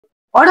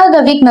What are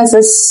the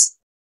weaknesses?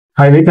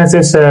 My weakness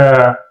is in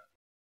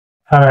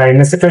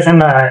a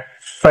situation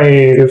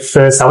if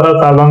several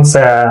problems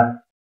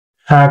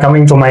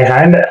coming to my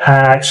hand,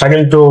 I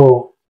struggle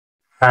to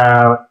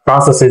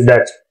process it.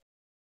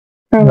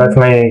 That's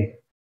my.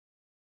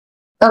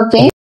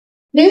 Okay.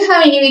 Do you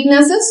have any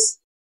weaknesses?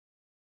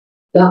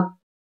 Yeah,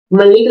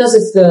 my weakness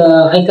is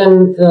I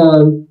can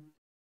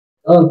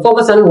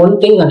focus on one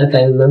thing at a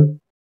time, ma'am.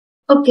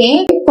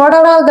 Okay. What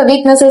are all the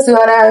weaknesses you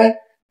are having?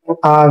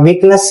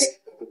 Weakness,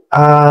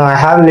 I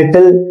have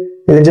little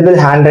illegible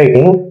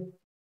handwriting.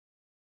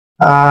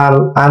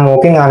 I'm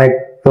working on it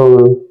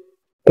to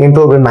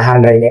improve in my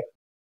handwriting.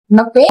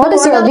 Okay. What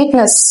is your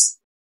weakness?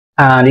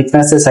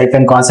 Weakness is I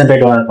can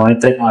concentrate on one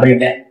thing or a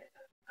time.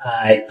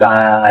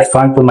 I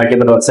can't do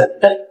multiple works at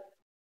a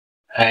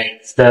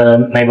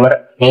time. My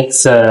work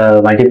makes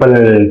multiple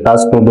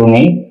tasks to do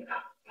me.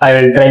 I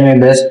will try my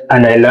best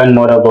and I learn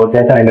more about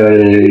that and I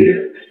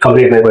will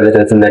complete my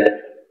project in that.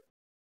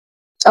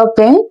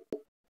 Okay.